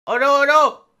¡Oh, no,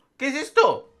 no! ¿Qué es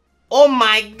esto? ¡Oh,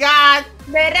 my God!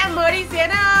 ¡Verás, Mauricio,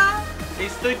 no!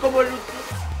 Estoy como...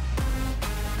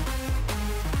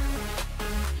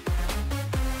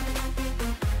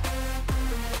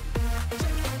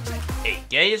 Hey,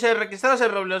 ¿qué hay? Yo soy que estamos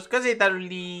en Roblox, casi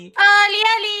Taruli. ¡Oli,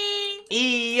 oli!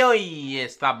 Y hoy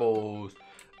estamos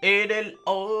en el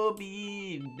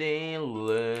hobby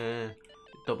del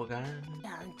tobogán.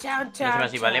 Chan, No sé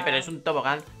más si vale, pero es un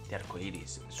tobogán de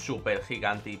arcoiris. Súper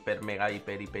gigante, hiper, mega,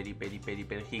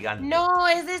 hiper gigante. No,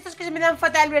 es de estos que se me dan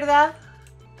fatal, ¿verdad?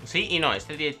 Sí y no,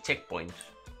 este tiene checkpoints.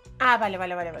 Ah, vale.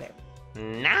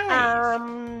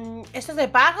 Nice. ¿Esto es de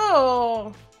pago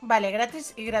o...? Vale,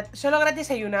 gratis y gratis. Solo gratis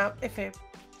hay una, F.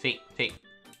 Sí.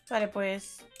 Vale,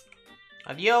 pues...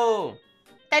 Adiós.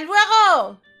 ¡Hasta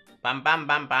luego! Pam.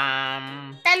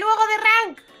 ¡Hasta luego de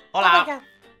rank! Hola.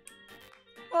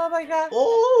 Oh my god.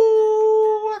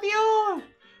 Adiós.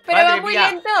 Pero Madre va muy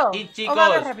mía. lento. Y ¿O chicos, va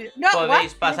más rápido? No,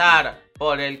 podéis what? pasar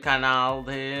por el canal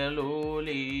de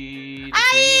Luli.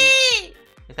 ¡Ay!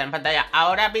 Está en pantalla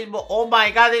ahora mismo. Oh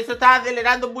my god, esto está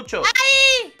acelerando mucho.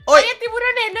 ¡Ay! ¡Uy! ¡Había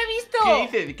tiburones! ¡No he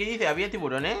visto! ¿Qué dice? ¿Había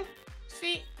tiburones?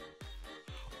 Sí.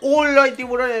 ¡Hola! Hay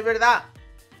tiburones, ¿verdad?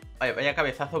 Vaya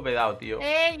cabezazo me he dado, tío.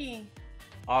 ¡Ey!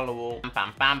 Algo.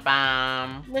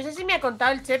 Pam. No sé si me ha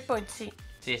contado el checkpoint, sí.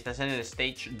 Sí, estás en el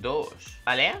stage 2,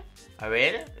 ¿vale? A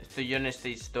ver, estoy yo en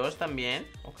stage 2 también.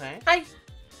 Ok. ¡Ay!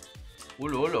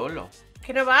 Hola.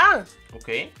 ¡Que no va! Ok.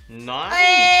 Nice.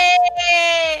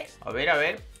 A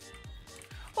ver.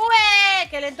 ¡Ué!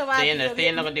 ¡Qué lento va! Estoy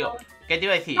yendo contigo. ¿Qué te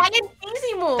iba a decir? ¡Va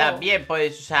lentísimo! También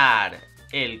puedes usar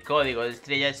el código de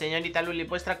estrella de señorita Luli,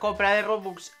 vuestra compra de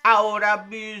Robux ahora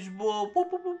mismo.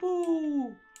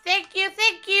 Thank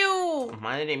you.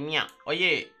 Madre mía.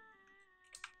 Oye,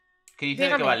 ¿qué dices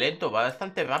Dígame. que va lento? Va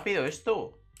bastante rápido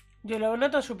esto. Yo lo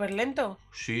noto súper lento.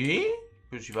 ¿Sí?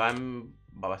 Pero si va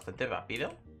bastante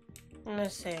rápido. No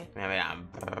sé. Mira.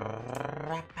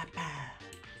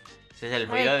 Ese es el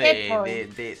ruido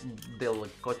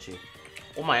del coche.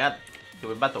 Oh my god. Que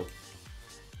buen vato.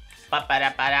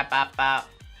 Pa.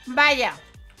 Vaya.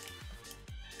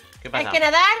 ¿Qué pasa? Hay que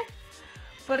nadar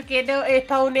porque no,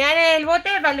 spawnear el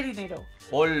bote vale dinero.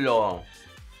 ¡Hola!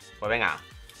 Pues venga,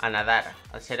 a nadar.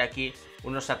 A ser aquí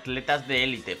unos atletas de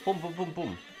élite.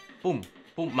 Pum.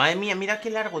 Madre mía, mira qué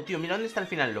largo, tío. Mira dónde está el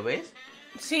final, ¿lo ves?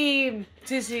 Sí.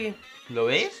 ¿Lo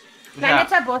ves? O La sea, han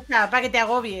hecho aposta para que te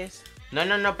agobies.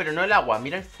 no, pero no el agua.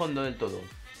 Mira el fondo del todo.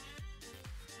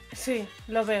 Sí,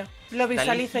 lo veo. Lo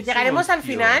visualizo. lejísimo, Llegaremos al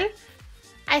tío. final.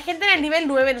 Hay gente en el nivel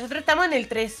 9. Nosotros estamos en el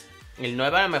 3. El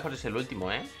 9 a lo mejor es el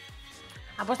último, ¿eh?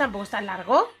 Ah, pues tampoco es tan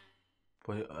largo.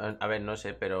 Pues, a ver, no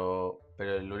sé, pero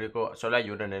el único... Solo hay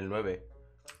uno en el 9.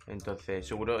 Entonces,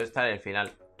 seguro está en el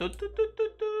final.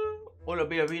 Hola,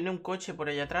 mira, viene un coche por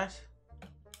ahí atrás.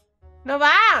 ¡No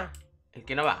va! El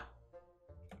que no va.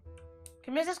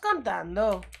 ¿Qué me estás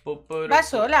contando? Va Va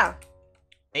sola.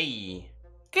 ¡Ey!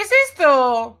 ¿Qué es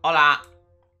esto? ¡Hola!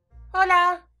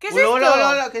 Hola. ¿Qué es esto?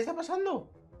 Hola, ¿qué está pasando?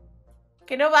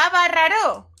 Que no va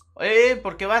raro.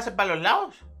 ¿Por qué vas para los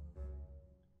lados?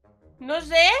 No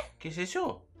sé. ¿Qué es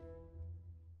eso?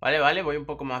 Vale, voy un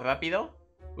poco más rápido.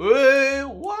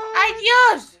 ¡Guau! ¡Ay,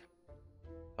 Dios!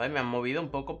 Vale, me han movido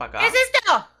un poco para acá. ¿Qué es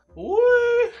esto? ¡Uy!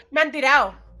 Me han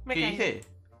tirado. Me ¿Qué caí. dices?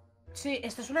 Sí,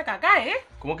 esto es una caca, ¿eh?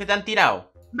 ¿Cómo que te han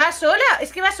tirado? Va sola.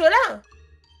 Es que va sola.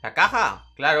 ¿La caja?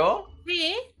 Claro.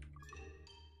 Sí.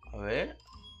 A ver.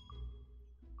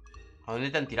 ¿A dónde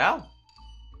te han tirado?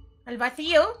 Al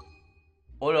vacío.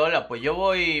 Hola, pues yo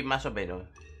voy más o menos.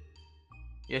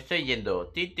 Yo estoy yendo.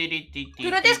 ¿Tú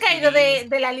no te has caído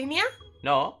de la línea?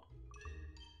 No.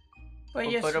 Pues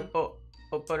yo sí.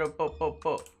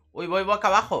 Uy, voy acá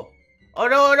abajo. ¡Oh,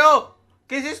 no!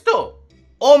 ¿Qué es esto?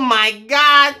 ¡Oh, my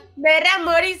God! Verás,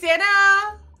 Mauricio,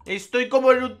 no. Estoy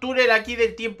como en un túnel aquí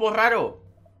del tiempo raro.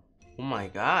 ¡Oh, my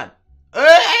God!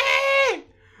 ¡Eh!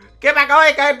 ¡Que me acabo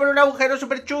de caer por un agujero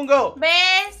súper chungo!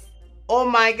 ¿Ves? ¡Oh,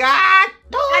 my God!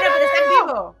 ¡No, Claro, pero estás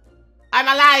vivo. I'm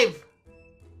alive!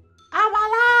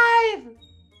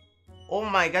 ¡Oh,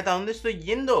 my God! ¿A dónde estoy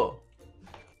yendo?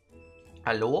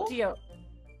 ¿Aló? Tío,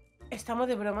 ¿estamos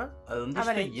de broma? ¿A dónde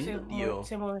Vale, estoy yendo, tío?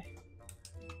 se mueve.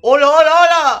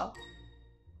 ¡Hola!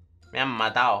 Me han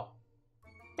matado.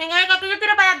 Venga, que yo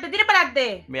tiro para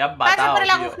adelante. Me han matado, Pasa por el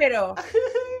tío. agujero.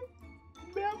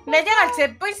 Me han ¿Me has llegado al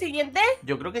checkpoint siguiente?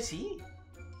 Yo creo que sí.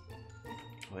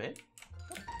 A ver.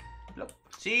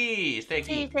 Sí, estoy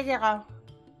aquí. Sí, te he llegado.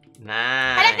 Nice.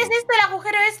 ¿Ahora qué es esto, el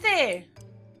agujero este?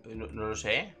 No lo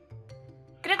sé.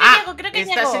 Creo que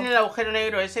 ¿estás llego. en el agujero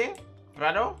negro ese?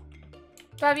 ¿Raro?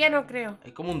 Todavía no creo.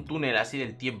 Hay como un túnel así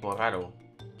del tiempo raro.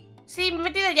 Sí, me he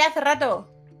metido ya hace rato.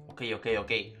 Ok.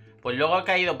 Pues luego he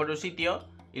caído por un sitio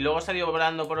y luego he salido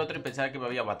volando por otro y pensaba que me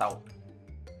había matado.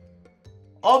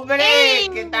 ¡Hombre! ¡Ey!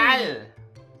 ¿Qué tal?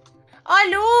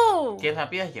 ¡Hola! Qué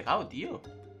rápido has llegado, tío.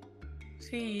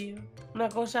 Sí, una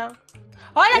cosa.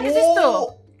 ¡Hola! ¿Qué es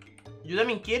esto? Yo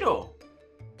también quiero.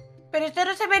 Pero esto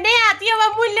no se menea, tío,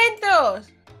 van muy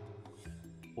lentos.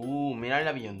 Mira el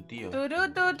avión, tío.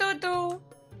 Turu, tu, tu, tu.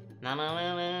 Na, na,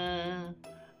 na, na.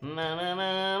 Na, na,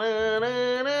 na, na,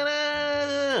 na, na,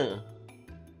 na.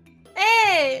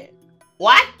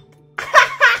 ¿What?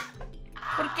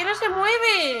 ¿Por qué no se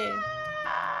mueve?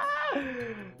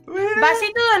 Mira, ¿Va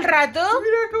así todo el rato?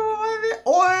 mira cómo va de...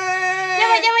 ¡Oye! ¡Ya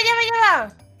va, ya va, ya va, ya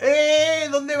va!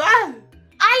 ¿Dónde vas?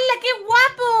 ¡Hala, qué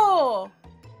guapo!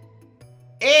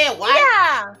 What?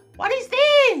 ¡Mira! What is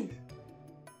this?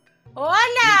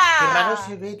 ¡Hola! Qué raro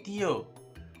se ve, tío.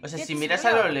 O sea, Qué si miras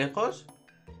a chulo. lo lejos,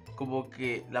 como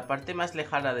que la parte más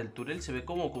lejana del túnel se ve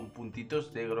como con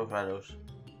puntitos negros raros.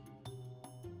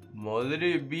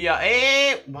 Madre mía.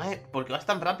 Madre, ¿por qué vas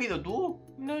tan rápido tú?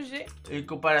 No sé. En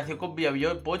comparación con mi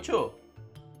avión pocho.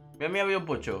 Mira mi avión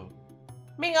pocho.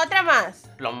 Venga, otra más.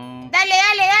 Plom. ¡Dale,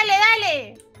 dale, dale,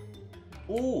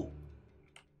 dale!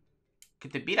 ¿Que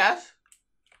te piras?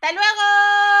 ¡Hasta luego!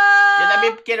 Yo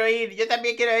también quiero ir, yo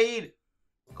también quiero ir.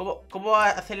 ¿Cómo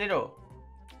acelero?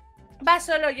 Va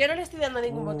solo, yo no le estoy dando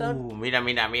ningún botón. Mira,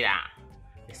 mira, mira.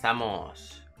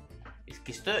 Estamos. Es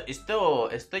que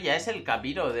esto ya es el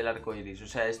camino del arco iris. O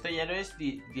sea, esto ya no es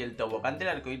ni el tobogán del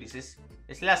arco iris.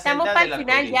 Es la Estamos senda para del el arco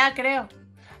final iris. ya, creo.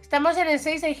 Estamos en el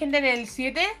 6, hay gente en el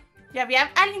 7. Y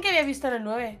había alguien que había visto en el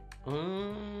 9.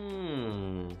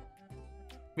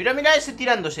 Mira, mira ese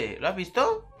tirándose. ¿Lo has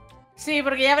visto? Sí,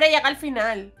 porque ya habrá llegado al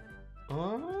final.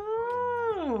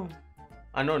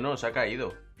 No, no, se ha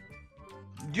caído.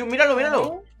 Dios, míralo, míralo.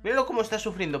 ¿Vale? Míralo cómo está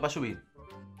sufriendo para subir.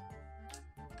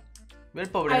 Mira el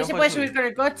pobre, A ver no si puede puede subir con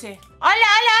el coche. ¡Hola,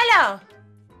 hola, hola!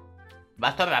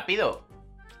 Vas todo rápido.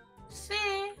 Sí.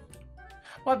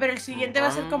 Bueno, pero el siguiente va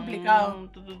a ser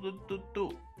complicado.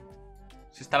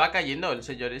 Se estaba cayendo el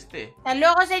señor este. ¡Hasta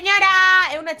luego, señora!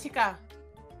 Es una chica.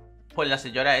 Pues la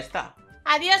señora esta.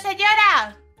 ¡Adiós,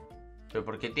 señora! ¿Pero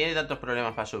por qué tiene tantos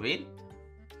problemas para subir?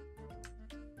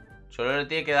 Solo le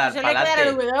tiene que dar Se le para queda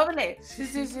el adelante. W. Sí,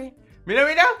 sí, sí. Mira,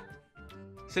 mira.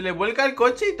 Se le vuelca el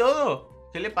coche y todo.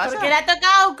 ¿Qué le pasa? Porque le ha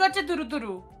tocado un coche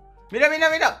turuturu. Mira, mira,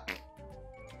 mira.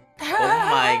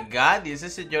 Oh my god. ¿Y esa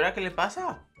señora qué le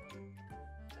pasa?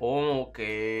 Ok.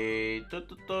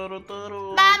 ¡Vamos,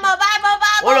 vamos,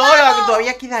 vamos! Hola, hola. vamos! ¿Que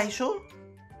todavía queda eso?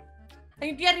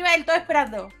 Hay un tío arriba del todo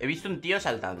esperando. He visto un tío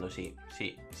saltando, sí.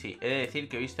 Sí, sí. He de decir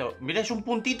que he visto... Mira, es un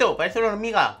puntito. Parece una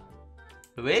hormiga.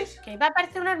 ¿Lo ves? Que va a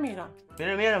parecer una hormiga.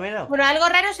 Mira, mira, mira. Bueno, algo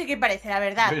raro sí que parece, la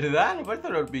verdad. ¿Verdad? ¿No parece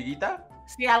una hormiguita?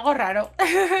 Sí, algo raro.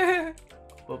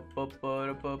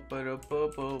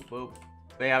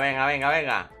 Venga, venga, venga,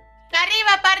 venga. ¡Para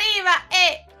arriba, para arriba!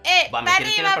 Va, me ¡Para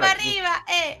quiero tirar arriba, por para aquí. arriba!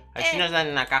 A ver si nos dan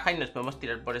una caja y nos podemos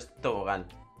tirar por este tobogán.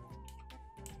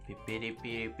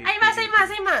 ¡Hay más, hay más,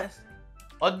 hay más!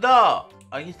 ¡Otro!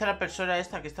 Aquí está la persona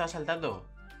esta que estaba saltando.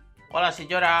 Hola,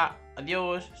 señora.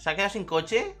 Adiós. ¿Se ha quedado sin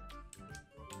coche?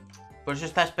 ¿Por eso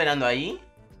está esperando ahí?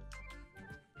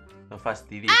 No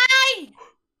fastidies. ¡Ay!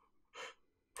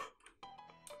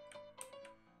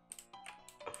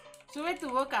 Sube tu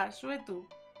boca, sube tú.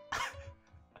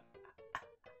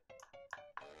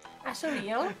 ¿Has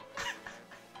subido?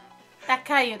 Te has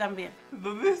caído también.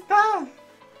 ¿Dónde estás?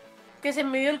 Que se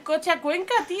me dio el coche a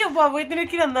Cuenca, tío. Pues voy a tener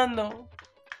que ir andando.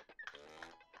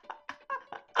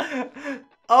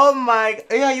 Oh my...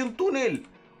 hay un túnel.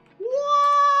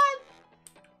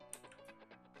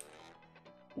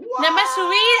 Nada más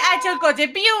subir, ha hecho el coche.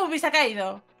 ¡Piu! Y se ha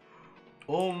caído.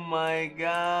 Oh my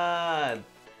god.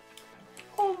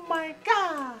 Oh my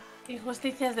god.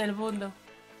 Injusticias del mundo.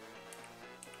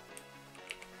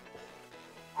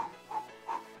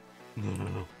 No, no,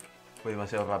 no. Voy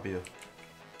demasiado rápido.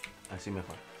 Así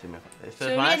mejor, así mejor. Esto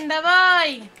es más... Subiendo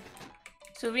voy.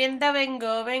 Subiendo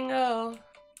vengo, vengo.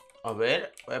 A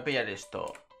ver, voy a pillar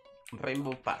esto.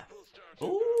 Rainbow Path.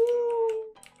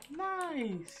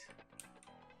 Nice.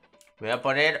 Voy a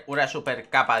poner una super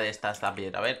capa de estas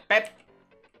también. A ver, Pep.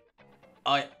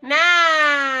 Ay,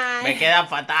 ¡Nice! me queda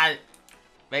fatal.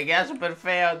 Me queda súper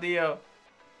feo, tío.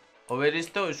 A ver,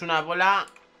 esto es una bola.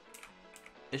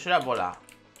 Es una bola.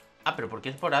 Ah, pero ¿por qué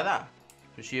es morada?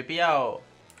 Pues si he pillado...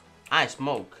 Ah,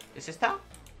 Smoke. ¿Es esta?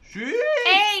 ¡Sí!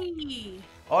 ¡Ey!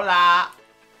 ¡Hola!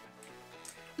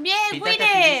 ¡Bien, Pítate a ti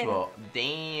winner! mismo.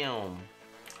 Damn.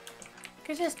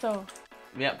 ¿Qué es esto?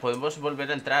 Mira, podemos volver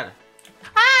a entrar.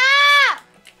 ¡Ah!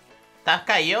 ¿Te has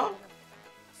caído?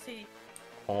 Sí.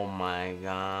 Oh my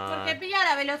god. Porque he pillado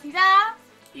la velocidad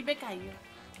y me he caído.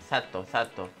 Exacto,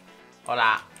 exacto.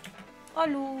 Hola.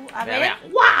 Olu, a Mira, ver. mira.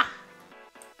 ¡Guau!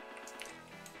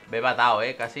 Me he matado,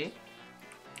 casi.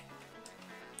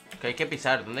 Que hay que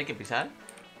pisar. ¿Dónde hay que pisar?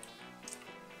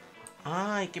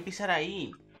 Ah, hay que pisar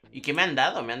ahí. ¿Y qué me han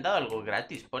dado? Me han dado algo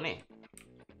gratis, pone.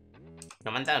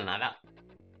 No me han dado nada.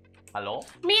 ¿Aló?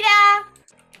 ¡Mira!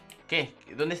 ¿Qué?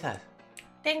 ¿Dónde estás?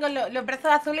 Tengo los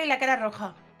brazos azules y la cara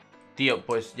roja. Tío,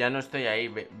 pues ya no estoy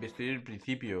ahí. Estoy en el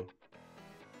principio.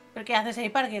 ¿Pero qué haces ahí,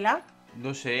 Parguela?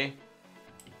 No sé.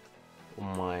 Oh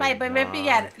my Vale, pues me voy a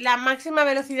pillar la máxima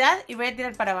velocidad y voy a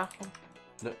tirar para abajo.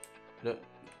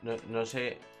 No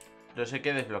sé. No sé qué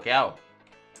he desbloqueado.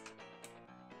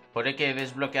 Pone que he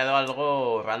desbloqueado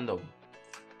algo random.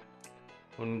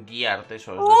 Un gear de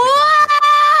esos. No sé qué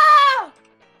es eso.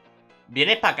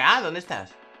 ¿Vienes para acá? ¿Dónde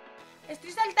estás?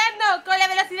 Estoy saltando con la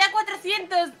velocidad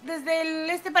 400 desde el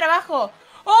este para abajo.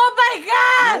 ¡Oh, my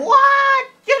God! ¿What?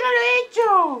 ¡Yo no lo he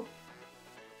hecho!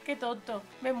 ¡Qué tonto!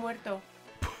 Me he muerto.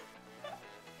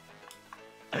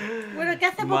 Bueno, ¿qué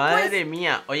hacemos, Madre pues?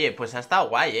 mía. Oye, pues ha estado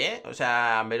guay, ¿eh? O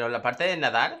sea, pero la parte de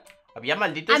nadar... Había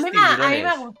malditos A mí tiburones. me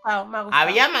ha gustado,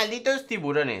 Había malditos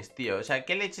tiburones, tío. O sea,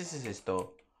 ¿qué leches es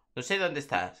esto? No sé dónde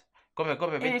estás. Come,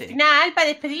 En el vete. final, para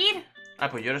despedir. Ah,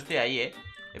 pues yo no estoy ahí, ¿eh?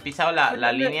 He pisado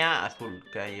la línea azul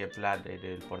que hay en plan en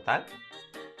el portal.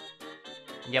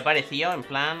 Y ha aparecido en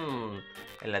plan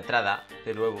en la entrada,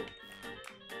 de nuevo.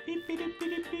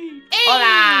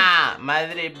 ¡Hola!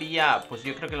 Madre mía. Pues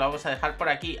yo creo que lo vamos a dejar por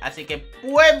aquí. Así que,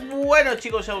 pues bueno,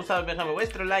 chicos, si os ha gustado, dejadme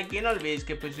vuestro like. Y no olvidéis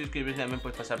que podéis suscribiros y también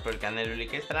podéis pasar por el canal. El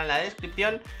link estará en la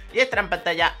descripción y estará en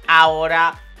pantalla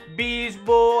ahora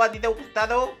mismo. ¿A ti te ha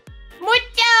gustado?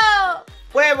 ¡Mucho!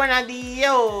 Pues bueno,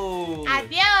 adiós.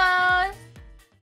 ¡Adiós!